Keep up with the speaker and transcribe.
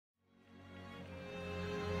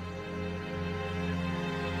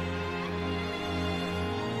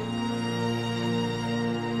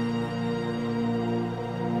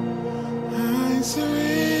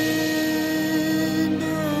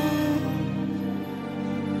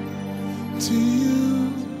to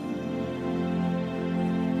you.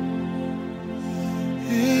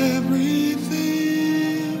 Everything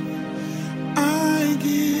I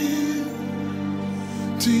give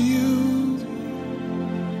to you,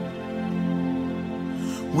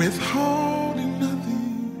 withholding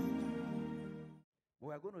nothing.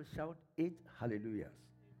 We are going to shout 8 hallelujahs.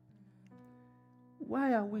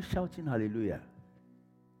 Why are we shouting hallelujah?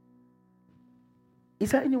 Is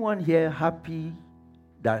there anyone here happy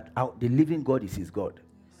that the living God is his God?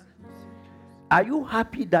 Are you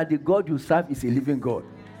happy that the God you serve is a living God?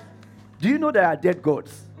 Do you know there are dead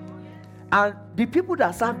gods? And the people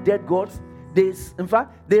that serve dead gods, they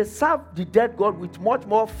serve the dead God with much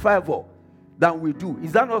more fervor than we do.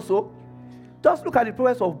 Is that not so? Just look at the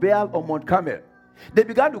prophets of Baal on Mount Carmel. They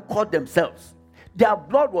began to cut themselves. Their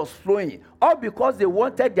blood was flowing, all because they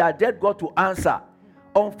wanted their dead God to answer.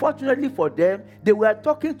 Unfortunately for them, they were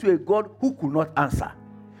talking to a God who could not answer.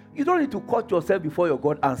 You don't need to cut yourself before your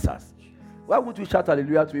God answers. Why would you shout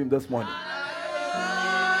hallelujah to him this morning?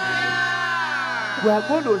 We are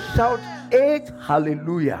going to shout 8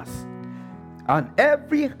 hallelujahs. And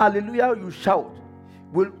every hallelujah you shout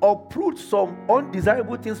will uproot some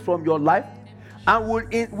undesirable things from your life and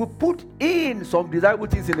will put in some desirable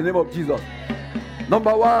things in the name of Jesus.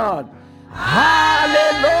 Number 1,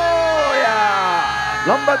 hallelujah.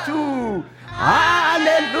 Number 2,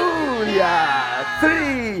 hallelujah.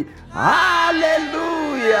 3,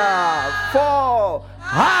 hallelujah. 4,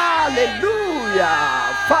 hallelujah.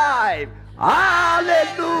 5,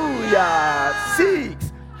 hallelujah.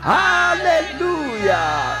 6,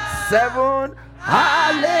 hallelujah. 7,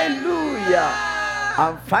 hallelujah.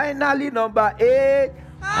 And finally, number 8,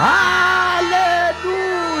 hallelujah.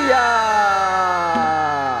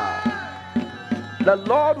 The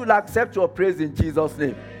Lord will accept your praise in Jesus'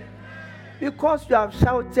 name. Because you have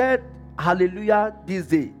shouted hallelujah this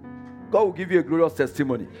day, God will give you a glorious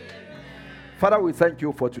testimony. Father, we thank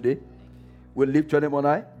you for today. We lift your name on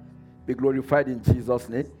high. Be glorified in Jesus'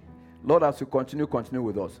 name. Lord, as you continue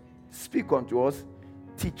with us. Speak unto us.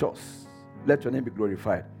 Teach us. Let your name be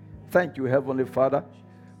glorified. Thank you, Heavenly Father,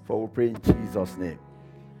 for we pray in Jesus' name.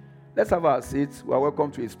 Let's have our seats. We are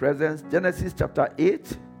welcome to his presence. Genesis chapter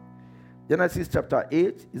 8. Genesis chapter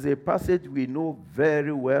 8 is a passage we know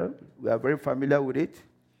very well. We are very familiar with it.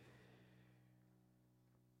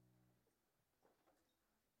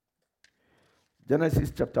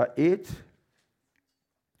 Genesis chapter 8,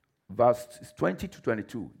 verse 20 to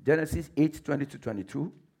 22. Genesis 8, 20 to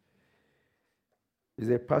 22 is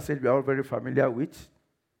a passage we are all very familiar with.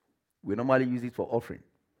 We normally use it for offering.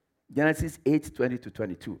 Genesis 8, 20 to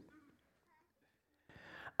 22.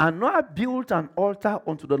 And Noah built an altar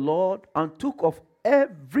unto the Lord and took of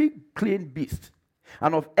every clean beast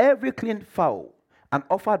and of every clean fowl and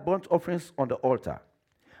offered burnt offerings on the altar.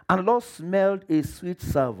 And the Lord smelled a sweet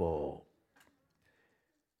savour.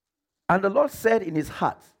 And the Lord said in his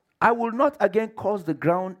heart, I will not again curse the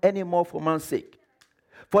ground any more for man's sake.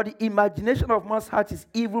 For the imagination of man's heart is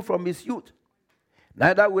evil from his youth.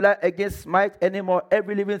 Neither will I again smite any more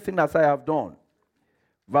every living thing as I have done.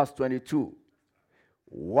 Verse 22.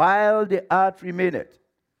 While the earth remaineth,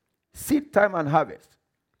 seed time and harvest,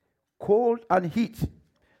 cold and heat,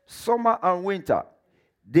 summer and winter,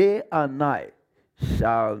 day and night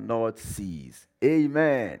shall not cease.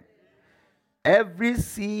 Amen. Every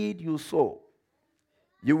seed you sow,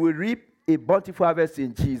 you will reap a bountiful harvest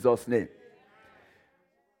in Jesus' name.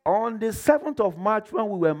 On the 7th of March, when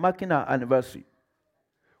we were marking our anniversary,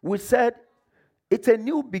 we said it's a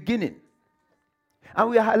new beginning.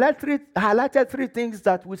 And we highlighted 3 things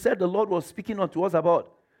that we said the Lord was speaking unto us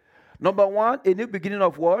about. Number 1, a new beginning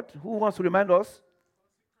of what? Who wants to remind us?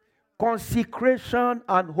 Consecration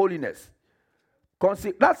and holiness.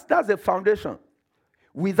 That's the foundation.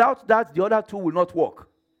 Without that, the other 2 will not work.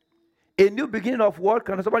 A new beginning of what?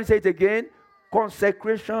 Can somebody say it again?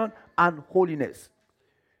 Consecration and holiness.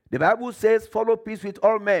 The Bible says, follow peace with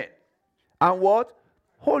all men. And what?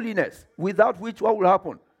 Holiness. Without which, what will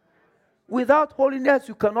happen? Without holiness,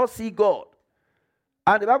 you cannot see God.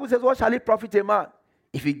 And the Bible says, what shall it profit a man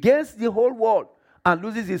if he gains the whole world and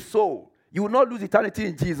loses his soul? You will not lose eternity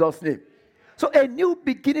in Jesus' name. So a new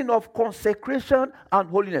beginning of consecration and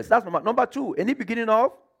holiness. That's number 2. A new beginning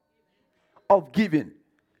of giving.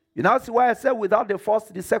 You now see why I said without the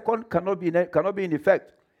first, the second cannot be in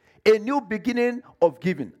effect. A new beginning of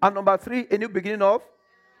giving. And number 3, a new beginning of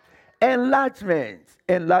enlargement.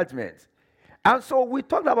 And so we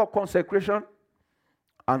talked about consecration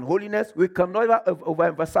and holiness. We cannot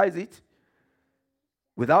overemphasize it.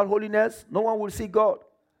 Without holiness, no one will see God.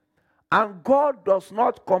 And God does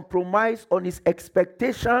not compromise on his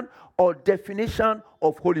expectation or definition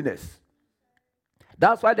of holiness.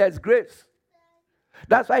 That's why there's grace.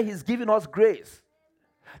 That's why he's giving us grace.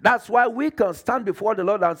 That's why we can stand before the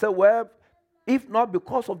Lord and say, well, if not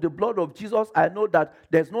because of the blood of Jesus, I know that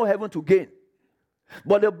there's no heaven to gain.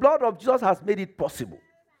 But the blood of Jesus has made it possible.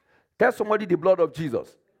 Tell somebody, the blood of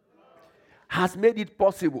Jesus has made it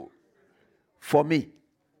possible for me.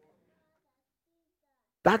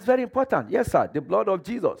 That's very important. Yes, sir. The blood of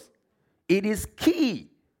Jesus. It is key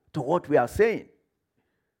to what we are saying.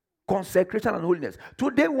 Consecration and holiness.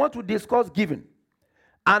 Today we want to discuss giving.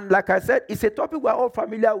 And like I said, it's a topic we're all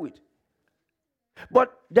familiar with.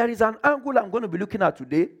 But there is an angle I'm going to be looking at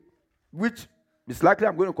today, which is likely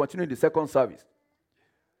I'm going to continue in the second service.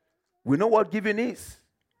 We know what giving is.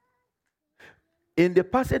 In the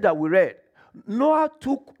passage that we read, Noah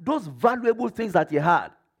took those valuable things that he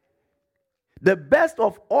had, the best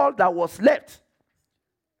of all that was left,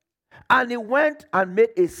 and he went and made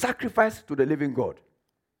a sacrifice to the living God.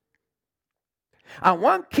 And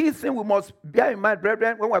one key thing we must bear in mind,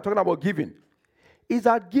 brethren, when we're talking about giving, is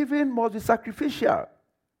that giving must be sacrificial.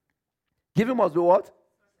 Giving must be what?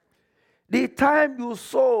 The time you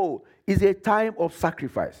sow is a time of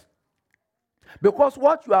sacrifice. Because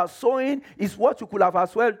what you are sowing is what you could have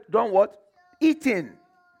as well done what? Eating.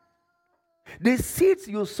 The seeds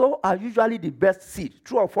you sow are usually the best seed.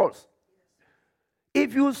 True or false?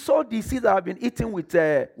 If you sow the seeds that have been eaten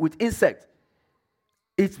with insects,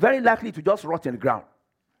 it's very likely to just rot in the ground.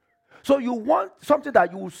 So you want something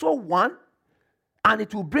that you will sow one, and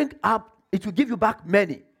it will give you back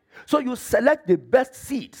many. So you select the best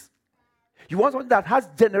seeds. You want something that has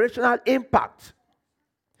generational impact.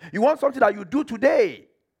 You want something that you do today.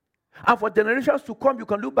 And for generations to come, you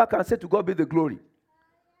can look back and say, to God be the glory.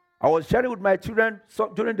 I was sharing with my children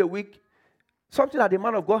during the week something that the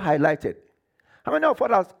man of God highlighted. How many of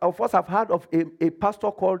us have heard of a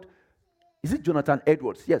pastor called, is it Jonathan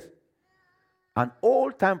Edwards? Yes. An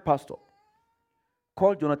old-time pastor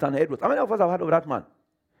called Jonathan Edwards. How many of us have heard of that man?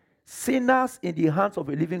 Sinners in the hands of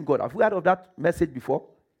a living God. Have you heard of that message before?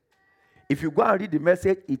 If you go and read the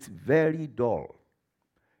message, it's very dull.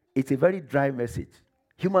 It's a very dry message,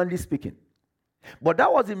 humanly speaking. But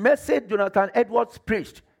that was the message Jonathan Edwards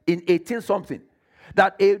preached in 18-something.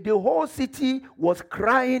 That the whole city was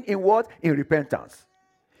crying in what? In repentance.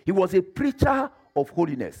 He was a preacher of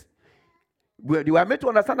holiness. They were made to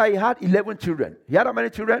understand that he had 11 children. He had how many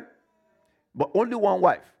children? But only one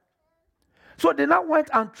wife. So they now went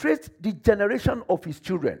and traced the generation of his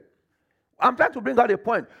children. I'm trying to bring out a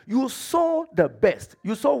point. You sow the best.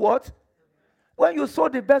 You sow what? When you sow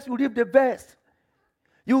the best, you reap the best.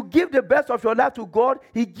 You give the best of your life to God,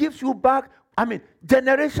 he gives you back,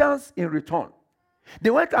 generations in return. They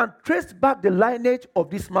went and traced back the lineage of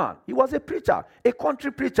this man. He was a preacher, a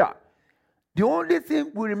country preacher. The only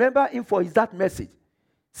thing we remember him for is that message.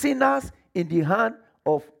 Sinners in the hand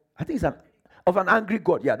of, of an angry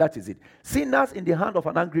God. Yeah, that is it. Sinners in the hand of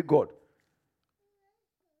an angry God.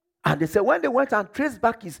 And they said when they went and traced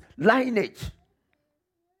back his lineage,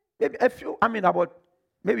 maybe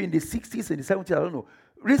maybe in the 60s and the 70s, I don't know.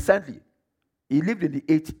 Recently, he lived in the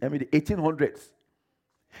 1800s.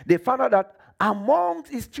 They found out that among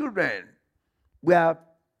his children were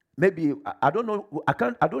maybe, I don't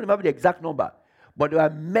remember the exact number, but there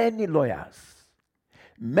were many lawyers,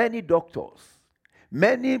 many doctors,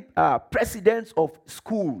 many presidents of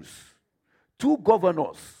schools, 2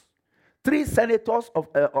 governors, 3 senators of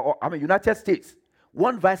United States,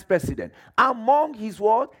 1 vice president. Among his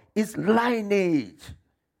what? His lineage.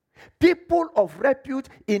 People of repute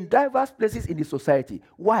in diverse places in the society.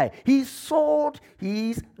 Why? He sold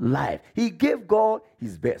his life. He gave God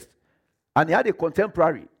his best. And he had a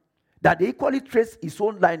contemporary that they equally traced his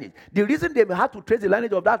own lineage. The reason they had to trace the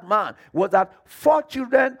lineage of that man was that 4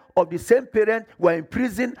 children of the same parent were in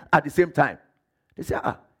prison at the same time. They said,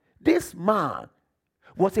 this man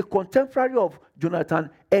was a contemporary of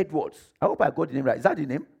Jonathan Edwards. I hope I got the name right. Is that the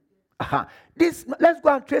name? Let's go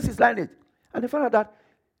and trace his lineage. And they found out that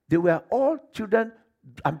they were all children,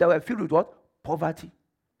 and they were filled with what? Poverty.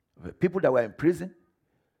 People that were in prison.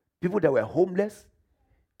 People that were homeless.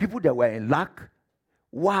 People that were in lack.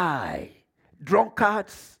 Why?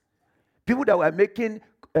 Drunkards. People that were making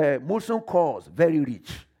Muslim calls very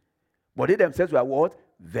rich. But they themselves were what?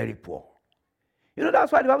 Very poor.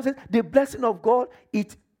 That's why the Bible says, the blessing of God,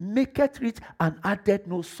 it maketh rich and addeth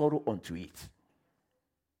no sorrow unto it.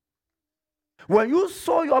 When you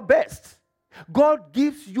sow your best, God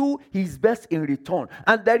gives you his best in return.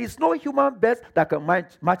 And there is no human best that can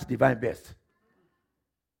match divine best.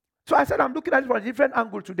 So I said, I'm looking at it from a different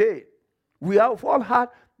angle today. We have all had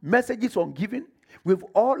messages on giving. We've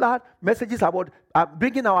all had messages about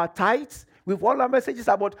bringing our tithes. with all our messages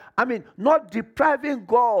about, not depriving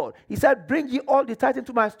God. He said, bring ye all the tithe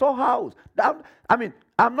into my storehouse.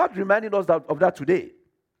 I'm not reminding us of that today.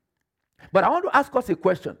 But I want to ask us a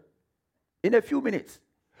question in a few minutes.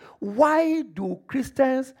 Why do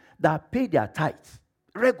Christians that pay their tithes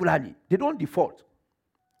regularly, they don't default?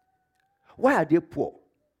 Why are they poor?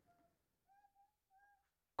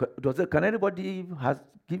 Can anybody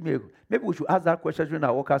give me maybe we should ask that question during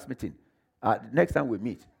our workers' meeting next time we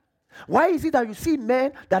meet. Why is it that you see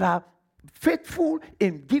men that are faithful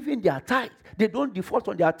in giving their tithe, they don't default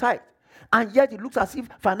on their tithe, and yet it looks as if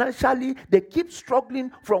financially they keep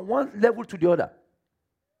struggling from one level to the other?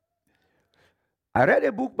 I read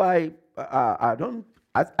a book by, I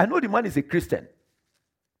know the man is a Christian.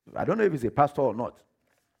 I don't know if he's a pastor or not.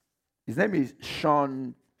 His name is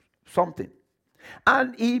Sean something.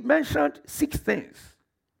 And he mentioned 6 things,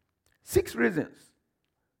 6 reasons.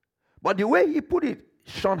 But the way he put it,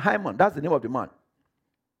 Sean Hyman, that's the name of the man.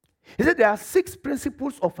 He said there are 6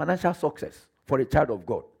 principles of financial success for a child of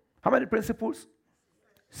God. How many principles?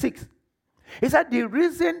 6. He said the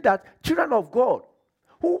reason that children of God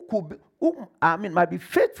who might be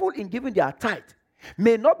faithful in giving their tithe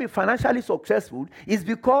may not be financially successful is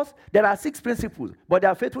because there are 6 principles, but they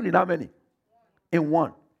are faithful in how many? In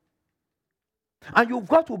 1. And you've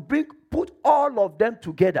got to put all of them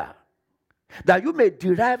together that you may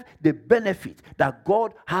derive the benefit that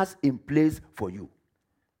God has in place for you.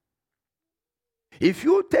 If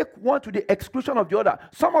you take one to the exclusion of the other,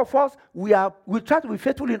 some of us, we try to be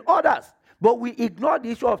faithful in others, but we ignore the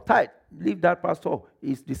issue of tithe. Leave that pastor,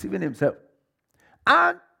 he's deceiving himself.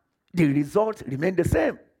 And the results remain the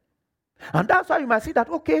same. And that's why you might see that,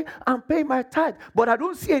 okay, I'm paying my tithe, but I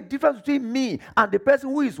don't see a difference between me and the person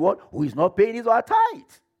who is what? Who is not paying his or her tithe.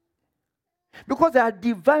 Because there are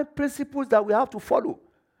divine principles that we have to follow.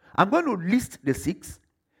 I'm going to list the 6.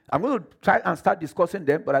 I'm going to try and start discussing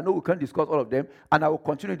them, but I know we can't discuss all of them, and I will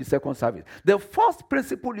continue the second service. The first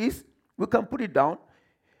principle is, we can put it down.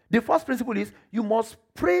 The first principle is, you must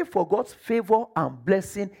pray for God's favor and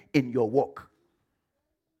blessing in your work.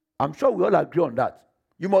 I'm sure we all agree on that.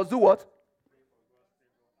 You must do what?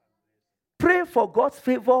 Pray for God's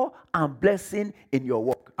favor and blessing in your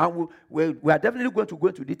work. And we are definitely going to go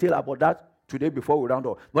into detail about that today before we round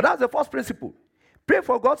up. But that's the first principle. Pray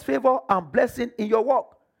for God's favor and blessing in your work.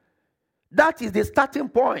 That is the starting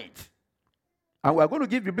point. And we are going to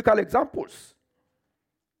give biblical examples.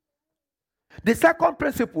 The second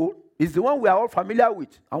principle is the one we are all familiar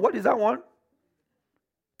with. And what is that one?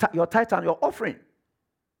 Your tithe and your offering.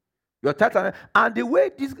 Your tithe and the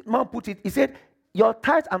way this man put it, he said, your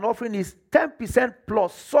tithe and offering is 10%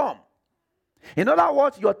 plus some. In other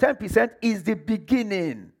words, your 10% is the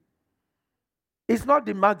beginning. It's not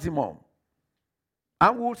the maximum.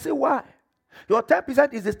 And we'll see why. Your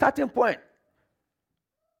 10% is the starting point.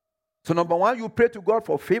 So number 1, you pray to God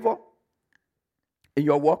for favor in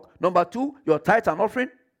your work. Number 2, your tithe and offering.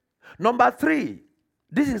 Number 3,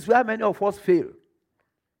 this is where many of us fail.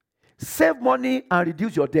 Save money and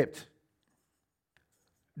reduce your debt.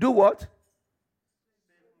 Do what?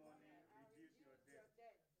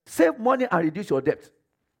 Save money and reduce your debt.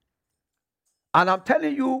 And I'm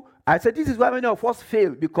telling you, I said this is why many of us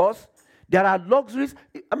fail, because there are luxuries.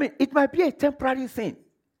 It might be a temporary thing.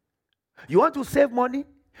 You want to save money?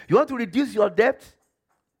 You want to reduce your debt?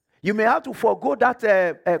 You may have to forego that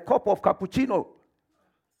cup of cappuccino.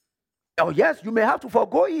 Oh yes, you may have to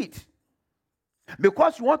forego it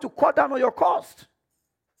because you want to cut down on your cost.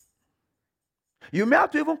 You may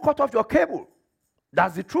have to even cut off your cable.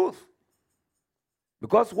 That's the truth.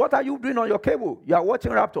 Because what are you doing on your cable? You are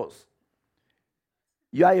watching Raptors.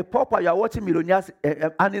 You are a pauper, you are watching millionaires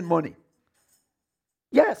earning money.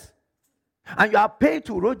 Yes. And you are paying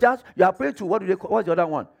to Rogers, you are paying to, what's the other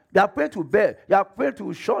one? They are paying to Bell, you are paying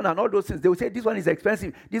to Sean and all those things. They will say, this one is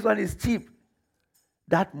expensive, this one is cheap.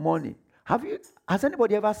 That money. Has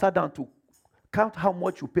anybody ever sat down to count how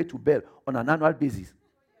much you pay to Bell on an annual basis?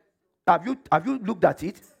 Have you looked at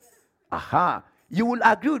it? Aha. You will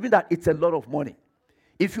agree with me that it's a lot of money.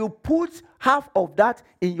 If you put half of that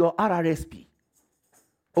in your RRSP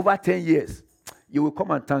over 10 years, you will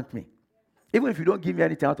come and thank me. Even if you don't give me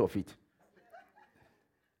anything out of it.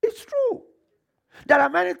 It's true. There are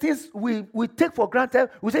many things we take for granted.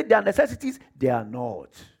 We say they are necessities. They are not.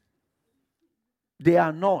 They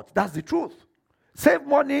are not. That's the truth. Save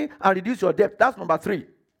money and reduce your debt. That's number 3.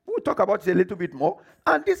 We'll talk about it a little bit more.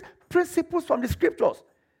 And these principles from the scriptures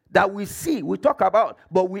that we see, we talk about,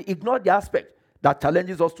 but we ignore the aspect that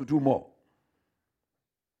challenges us to do more.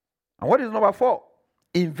 And what is number 4?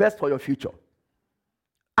 Invest for your future.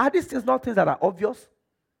 Are these things not things that are obvious?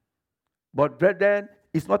 But brethren,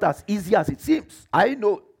 it's not as easy as it seems. I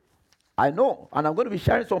know. And I'm going to be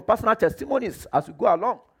sharing some personal testimonies as we go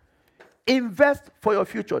along. Invest for your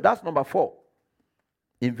future. That's number 4.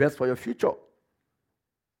 Invest for your future.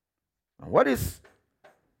 And what is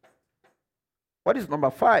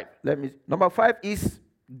number 5? Number 5 is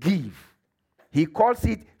give. He calls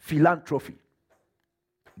it philanthropy.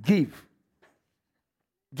 Give.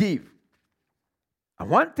 And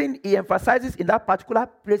one thing he emphasizes in that particular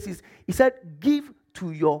place is, he said, give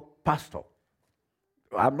to your pastor.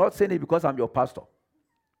 I'm not saying it because I'm your pastor.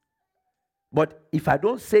 But if I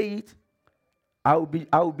don't say it, I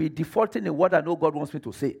will be defaulting in what I know God wants me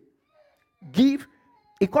to say. Give.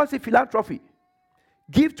 He calls it philanthropy.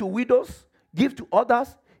 Give to widows, give to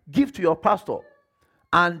others, give to your pastor.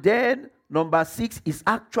 And then number 6 is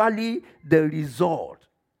actually the result.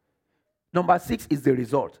 Number 6 is the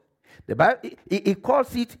result. The Bible, he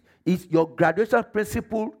calls it is your graduation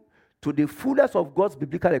principle to the fullness of God's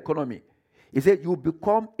biblical economy. He said you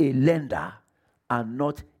become a lender and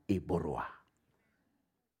not a borrower.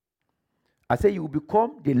 I say you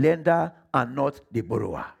become the lender and not the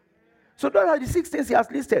borrower. So those are the 6 things he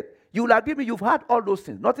has listed. You will agree with me, you've heard all those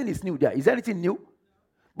things. Nothing is new there. Is there anything new?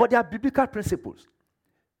 But they are biblical principles.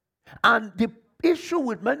 And the issue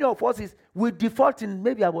with many of us is we default in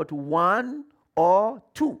maybe about 1 or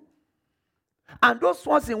 2. And those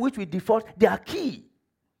ones in which we default, they are key.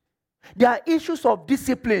 They are issues of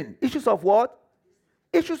discipline. Issues of what?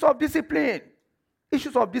 Issues of discipline.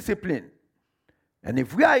 Issues of discipline. And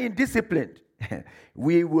if we are indisciplined,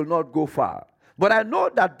 we will not go far. But I know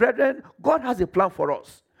that, brethren, God has a plan for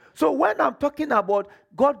us. So when I'm talking about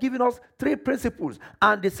God giving us 3 principles,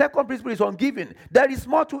 and the second principle is on giving, there is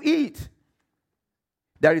more to it.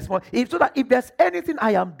 There is more. So that if there's anything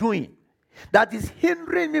I am doing that is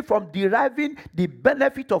hindering me from deriving the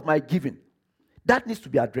benefit of my giving, that needs to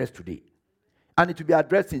be addressed today. And it will be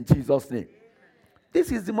addressed in Jesus' name.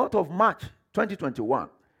 This is the month of March 2021.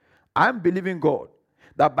 I'm believing God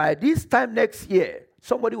that by this time next year,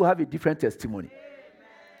 somebody will have a different testimony.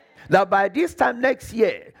 That by this time next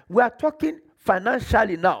year, we are talking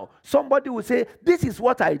financially now. Somebody will say, this is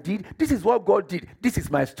what I did. This is what God did. This is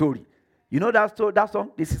my story. You know that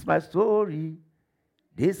song? This is my story.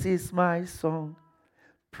 This is my song.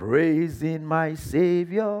 Praising my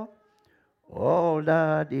Savior all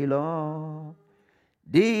the day long.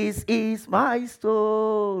 This is my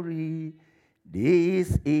story.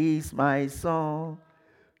 This is my song.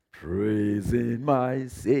 Praising my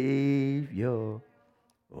Savior.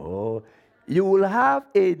 Oh, you will have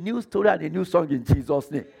a new story and a new song in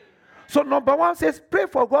Jesus' name. So number 1 says, pray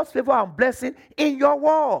for God's favor and blessing in your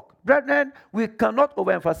work. Brethren, we cannot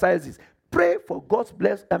overemphasize this. Pray for God's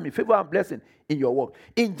favor and blessing in your work.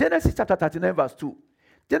 In Genesis chapter 39 verse 2,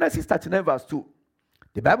 Genesis 39 verse 2,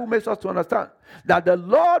 the Bible makes us to understand that the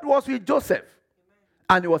Lord was with Joseph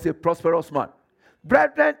and he was a prosperous man.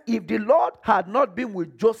 Brethren, if the Lord had not been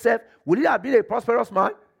with Joseph, would he have been a prosperous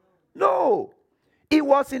man? No. He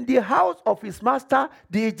was in the house of his master,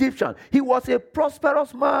 the Egyptian. He was a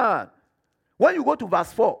prosperous man. When you go to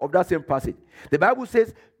verse 4 of that same passage, the Bible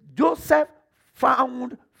says, Joseph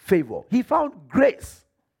found favor. He found grace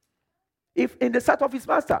in the sight of his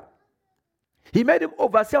master. He made him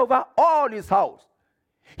overseer over all his house.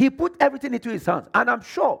 He put everything into his hands. And I'm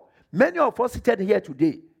sure many of us seated here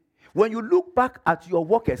today, when you look back at your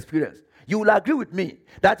work experience, you will agree with me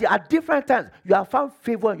that at different times you have found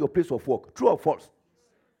favor in your place of work. True or false?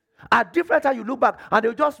 At different times you look back and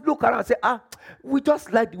they just look around and say, we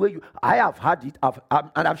just like the way you... I have had it,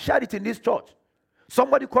 and I've shared it in this church.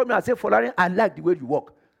 Somebody called me and said, Folari, I like the way you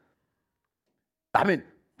work. I mean,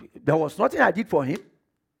 there was nothing I did for him.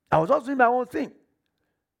 I was just doing my own thing.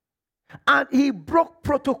 And he broke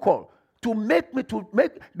protocol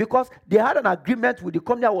because they had an agreement with the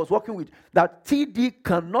company I was working with that TD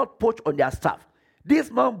cannot poach on their staff.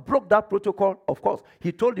 This man broke that protocol, of course.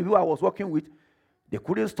 He told the people I was working with, they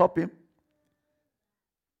couldn't stop him.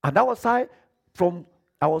 And that was I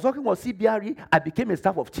was working with CBRE, I became a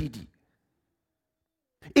staff of TD.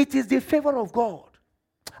 It is the favor of God.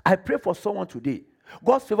 I pray for someone today.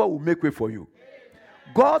 God's favor will make way for you.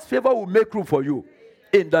 God's favor will make room for you.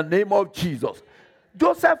 In the name of Jesus.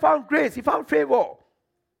 Joseph found grace. He found favor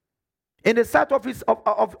in the sight of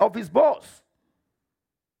his boss.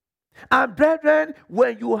 And brethren,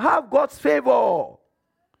 when you have God's favor,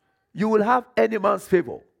 you will have any man's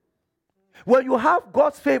favor. When you have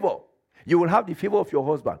God's favor, you will have the favor of your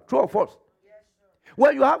husband. True or false? Yes, sir.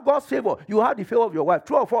 When you have God's favor, you have the favor of your wife.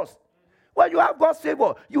 True or false? When you have God's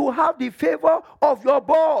favor, you have the favor of your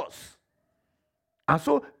boss. And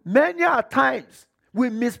so many times we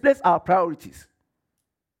misplace our priorities.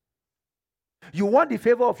 You want the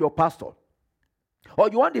favor of your pastor, or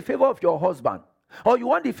you want the favor of your husband, or you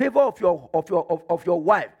want the favor of your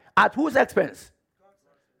wife. At whose expense?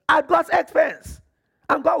 At God's expense.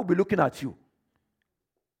 And God will be looking at you.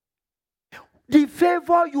 The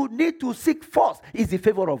favor you need to seek first is the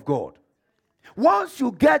favor of God. Once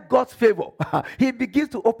you get God's favor, He begins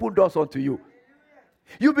to open doors unto you.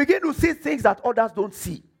 You begin to see things that others don't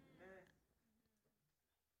see.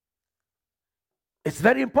 It's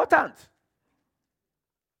very important.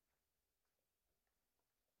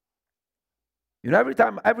 You know, every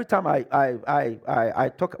time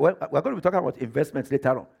I talk, well, we're going to be talking about investments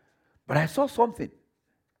later on. But I saw something.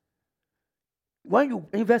 When you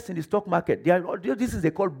invest in the stock market, this is they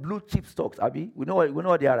call blue chip stocks, Abby. We know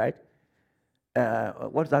what they are, right?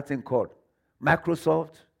 What's that thing called?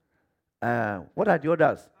 Microsoft. What are the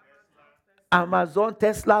others? Amazon,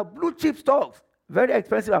 Tesla, blue chip stocks. Very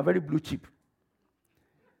expensive and very blue chip.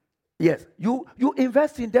 Yes, you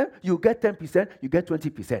invest in them, you get 10%, you get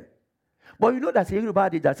 20%. But you know that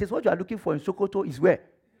everybody that says what you are looking for in Sokoto is where?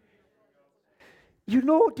 You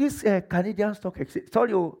know this Canadian stock exchange.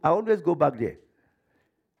 Sorry, I always go back there.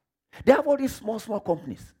 They have all these small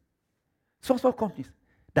companies. Small companies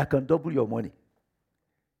that can double your money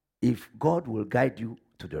if God will guide you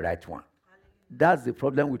to the right one. That's the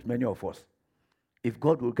problem with many of us. If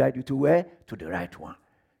God will guide you to where? To the right one.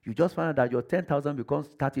 You just find out that your 10,000 becomes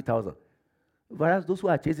 30,000. Whereas those who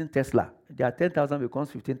are chasing Tesla, their 10,000 becomes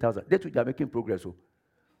 15,000. They are making progress.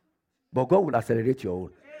 But God will accelerate your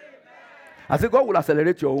own. I say God will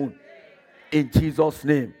accelerate your own. In Jesus'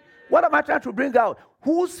 name. What am I trying to bring out?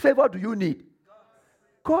 Whose favor do you need?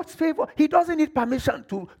 God's favor. He doesn't need permission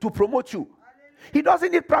to promote you. He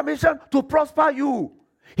doesn't need permission to prosper you.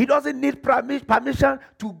 He doesn't need permission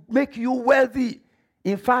to make you wealthy.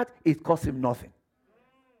 In fact, it costs him nothing.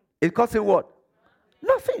 It costs him what?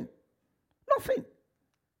 Nothing. Nothing.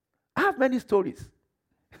 I have many stories.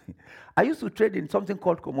 I used to trade in something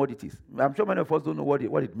called commodities. I'm sure many of us don't know what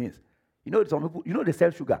it means. You know, some people, they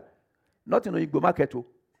sell sugar. Not in Igbo market.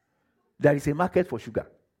 There is a market for sugar.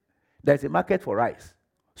 There is a market for rice.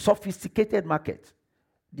 Sophisticated market.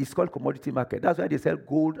 It's called commodity market. That's why they sell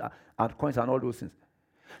gold and coins and all those things.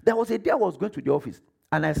 There was a day I was going to the office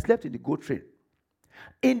and I slept in the GO train.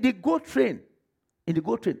 In the GO train,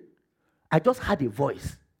 I just had a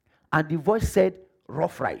voice. And the voice said,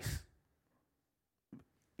 rough rice.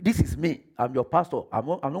 This is me. I'm your pastor. I'm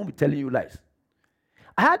not be telling you lies.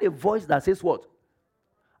 I had a voice that says what?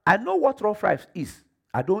 I know what rough rice is.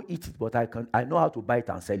 I don't eat it, but I know how to buy it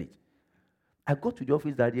and sell it. I got to the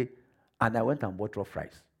office that day and I went and bought rough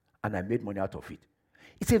rice. And I made money out of it.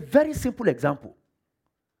 It's a very simple example.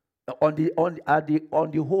 On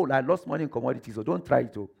the whole, I lost money in commodities, so don't try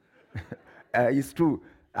to. It's true.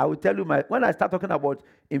 I will tell you when I start talking about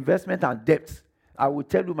investment and debts, I will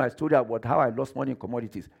tell you my story about how I lost money in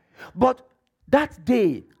commodities. But that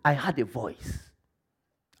day, I had a voice.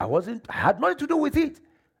 I had nothing to do with it.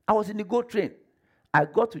 I was in the GO train. I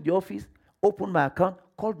got to the office, opened my account,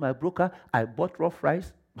 called my broker, I bought rough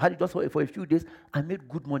rice, had it just for a few days, I made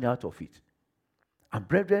good money out of it. And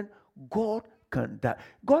brethren, God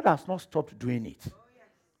has not stopped doing it.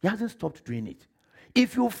 He hasn't stopped doing it.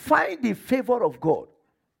 If you find the favor of God,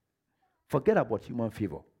 forget about human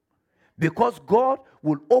favor. Because God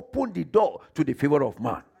will open the door to the favor of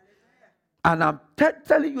man. And I'm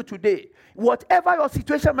telling you today, whatever your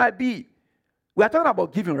situation might be, we are talking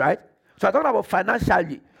about giving, right? So I'm talking about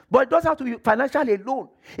financially. But it doesn't have to be financially alone.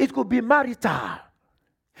 It could be marital.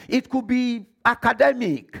 It could be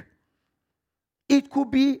academic. It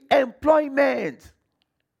could be employment.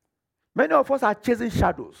 Many of us are chasing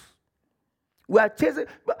shadows. We are chasing.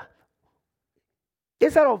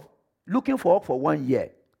 Instead of looking for work for 1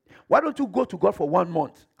 year, why don't you go to God for 1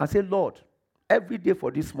 month and say, Lord, every day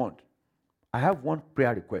for this month, I have one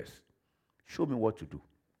prayer request. Show me what to do.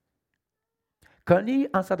 Can he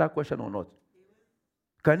answer that question or not?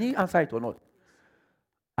 Can he answer it or not?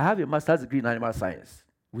 I have a master's degree in animal science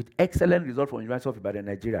with excellent results from University of Ibadan,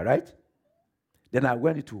 Nigeria, right? Then I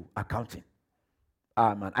went into accounting.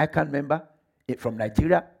 I'm an ICANN member from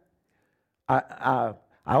Nigeria. I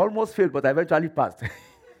almost failed, but I eventually passed.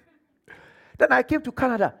 Then I came to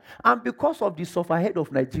Canada. And because of the sufferhead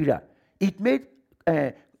of Nigeria, it made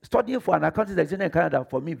studying for an accounting exam in Canada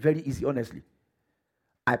for me very easy, honestly.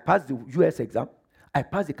 I passed the US exam. I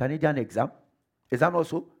passed the Canadian exam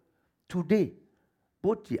also. Today,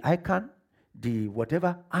 both the ICANN, the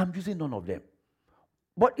whatever, I'm using none of them.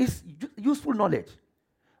 But it's useful knowledge.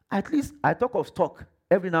 At least I talk of stock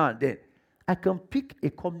every now and then. I can pick a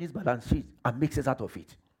company's balance sheet and make sense out of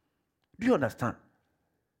it. Do you understand?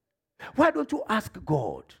 Why don't you ask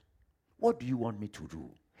God? What do you want me to do?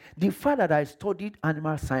 The fact that I studied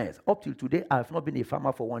animal science, up till today, I have not been a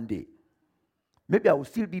farmer for one day. Maybe I will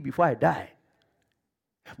still be before I die.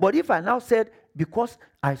 But if I now said, because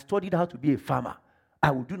I studied how to be a farmer,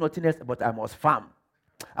 I will do nothing else but I must farm,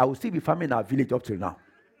 I will still be farming in our village up till now.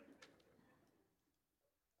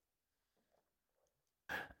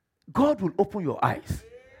 God will open your eyes.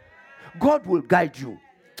 God will guide you.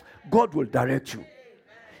 God will direct you.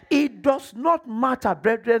 It does not matter,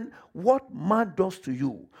 brethren, what man does to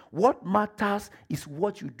you. What matters is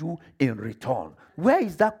what you do in return. Where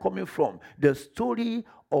is that coming from? The story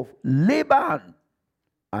of Laban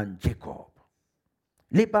and Jacob.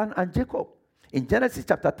 Laban and Jacob. In Genesis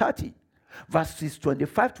chapter 30, verses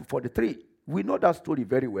 25 to 43. We know that story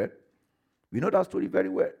very well.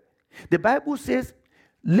 The Bible says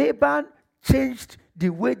Laban changed the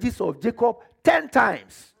wages of Jacob 10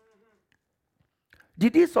 times.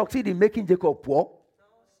 Did he succeed in making Jacob poor?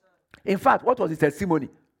 In fact, what was his testimony?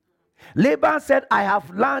 Laban said, I have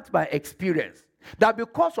learned by experience that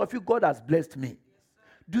because of you, God has blessed me.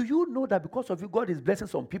 Do you know that because of you, God is blessing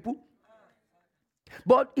some people?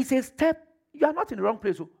 But it's a step. You are not in the wrong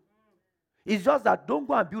place. It's just that don't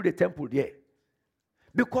go and build a temple there.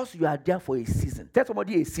 Because you are there for a season. Tell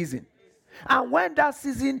somebody a season. And when that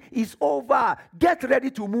season is over, get ready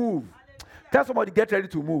to move. Tell somebody, get ready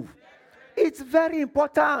to move. It's very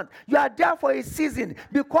important. You are there for a season.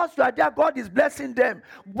 Because you are there, God is blessing them.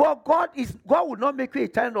 But God will not make you a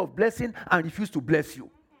channel of blessing and refuse to bless you.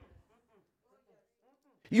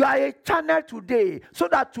 You are a channel today, so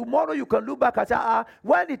that tomorrow you can look back and say,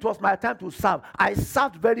 when it was my time to serve, I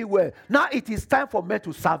served very well. Now it is time for men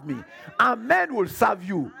to serve me. And men will serve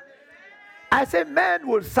you. I say men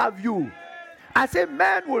will serve you. I say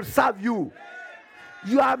men will serve you.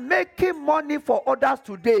 You are making money for others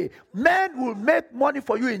today. Men will make money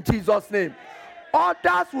for you in Jesus' name.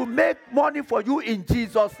 Others will make money for you in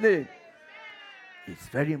Jesus' name. It's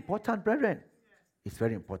very important, brethren. It's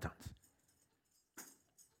very important.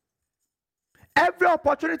 Every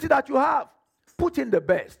opportunity that you have, put in the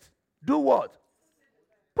best. Do what?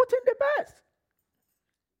 Put in the best.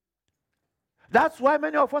 That's why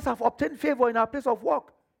many of us have obtained favor in our place of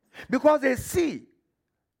work. Because they see.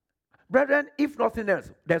 Brethren, if nothing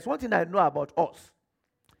else, there's one thing I know about us.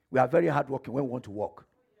 We are very hardworking when we want to work.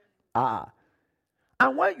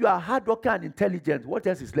 And when you are hardworking and intelligent, what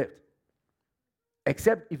else is left?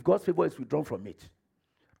 Except if God's favor is withdrawn from it.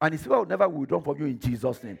 And His favor will never be withdrawn from you in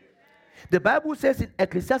Jesus' name. The Bible says in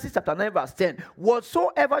Ecclesiastes chapter 9 verse 10,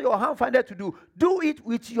 whatsoever your hand findeth to do, do it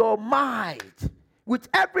with your might, with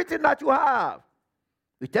everything that you have.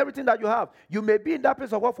 With everything that you have. You may be in that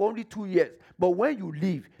place of work for only 2 years, but when you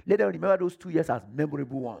leave, let them remember those 2 years as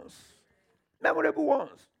memorable ones. Memorable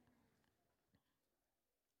ones.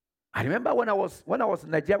 I remember when I was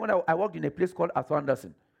in Nigeria, when I worked in a place called Arthur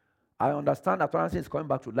Anderson. I understand Arthur Anderson is coming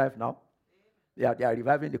back to life now. They are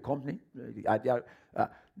reviving the company.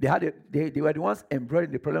 They were the ones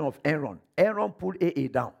embroidering the problem of Enron. Enron pulled AA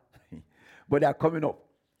down. But they are coming up.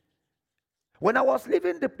 When I was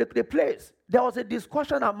leaving the place, there was a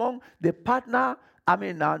discussion among the partner,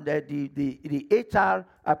 and the HR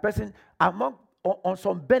person, on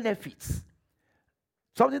some benefits.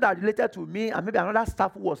 Something that related to me and maybe another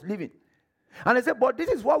staff who was leaving. And they said, but this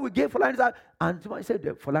is what we gave Fulani. And somebody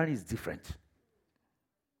said, Fulani is different.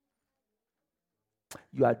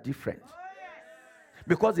 You are different.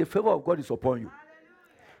 Because the favor of God is upon you.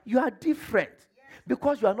 You are different.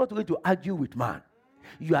 Because you are not going to argue with man.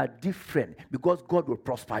 You are different because God will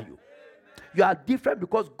prosper you. You are different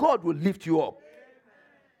because God will lift you up.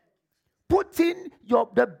 Put in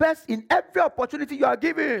the best in every opportunity you are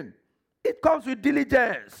given. It comes with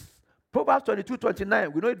diligence. Proverbs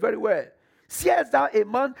 22:29, we know it very well. Seest thou a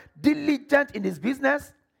man diligent in his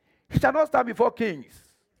business? He shall not stand before kings.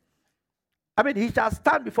 He shall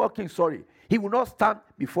stand before kings, He will not stand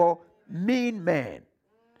before mean men.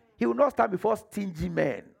 He will not stand before stingy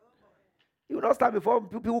men. He will not stand before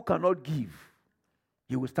people who cannot give.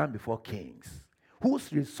 He will stand before kings,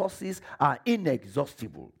 whose resources are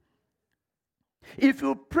inexhaustible. If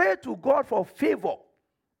you pray to God for favor,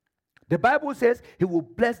 the Bible says He will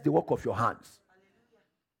bless the work of your hands.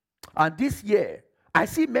 And this year, I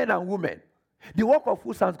see men and women, the work of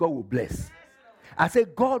whose hands God will bless. I say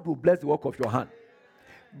God will bless the work of your hand.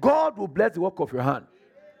 God will bless the work of your hand.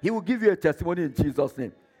 He will give you a testimony in Jesus'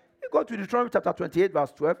 name. You go to Deuteronomy chapter 28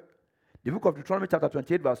 verse 12. The book of Deuteronomy chapter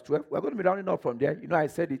 28 verse 12. We're going to be rounding up from there. I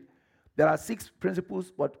said it. There are 6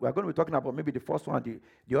 principles, but we're going to be talking about maybe the first one and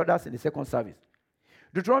the others in the second service.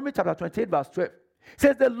 Deuteronomy chapter 28 verse 12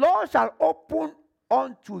 says, the Lord shall open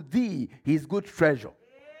unto thee His good treasure. Amen.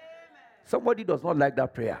 Somebody does not like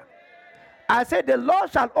that prayer. I said, the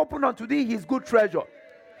Lord shall open unto thee his good treasure,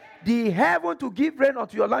 the heaven to give rain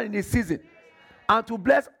unto your land in his season, and to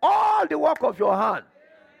bless all the work of your hand.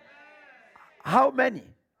 How many?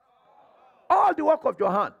 All the work of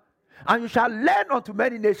your hand. And you shall lend unto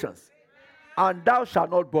many nations, and thou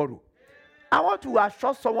shalt not borrow. I want to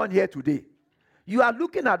assure someone here today. You are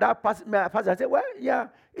looking at that person and say, well, yeah,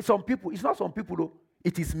 it's some people. It's not some people, though.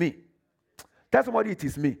 It is me. Tell somebody it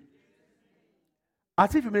is me.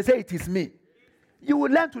 As if you may say, it is me. You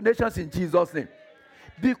will lend to nations in Jesus' name.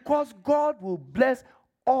 Because God will bless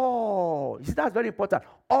all. You see, that's very important.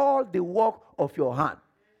 All the work of your hand.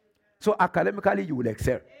 So academically, you will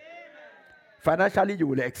excel. Amen. Financially, you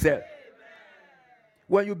will excel. Amen.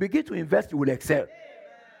 When you begin to invest, you will excel. Amen.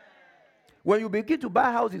 When you begin to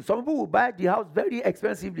buy houses, some people will buy the house very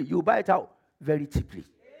expensively. You buy it out very cheaply.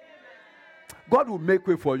 Amen. God will make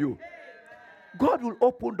way for you. Amen. God will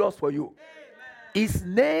open doors for you. Amen. His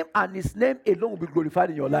name and his name alone will be glorified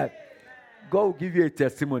in your life. Amen. God will give you a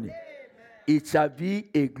testimony. Amen. It shall be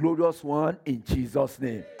a glorious one in Jesus'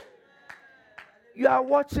 name. You are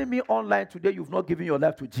watching me online today, you've not given your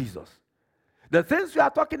life to Jesus. The things we are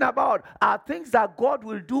talking about are things that God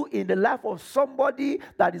will do in the life of somebody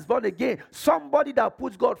that is born again, somebody that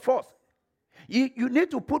puts God first. You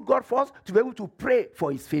need to put God first to be able to pray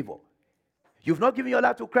for his favor. You've not given your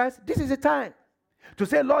life to Christ, this is the time to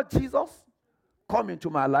say, Lord Jesus, come into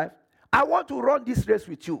my life. I want to run this race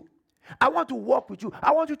with you. I want to walk with you.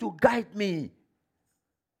 I want you to guide me.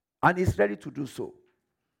 And he's ready to do so.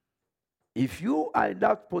 If you are in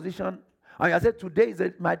that position, and I said, today is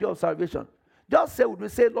my day of salvation, just say with me,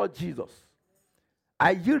 say, Lord Jesus,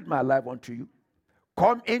 I yield my life unto you.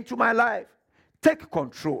 Come into my life. Take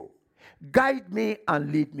control. Guide me and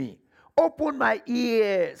lead me. Open my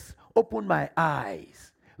ears. Open my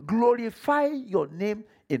eyes. Glorify your name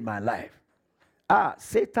in my life.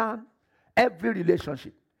 Satan, every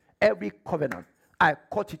relationship, every covenant, I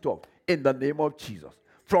cut it off in the name of Jesus.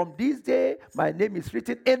 From this day, my name is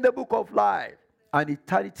written in the book of life, and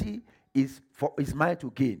eternity is mine to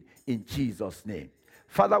gain in Jesus' name.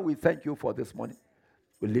 Father, we thank you for this morning.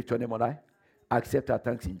 We lift your name on high. Accept our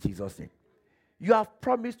thanks in Jesus' name. You have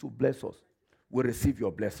promised to bless us. We receive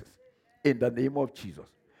your blessings in the name of Jesus.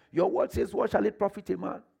 Your word says, what shall it profit a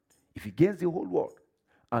man if he gains the whole world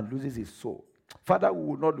and loses his soul? Father, we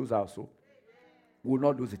will not lose our soul. We will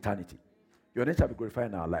not lose eternity. Your name shall be glorified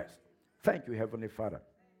in our lives. Thank you, Heavenly Father.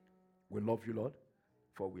 We love you, Lord,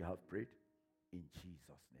 for we have prayed in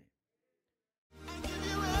Jesus' name.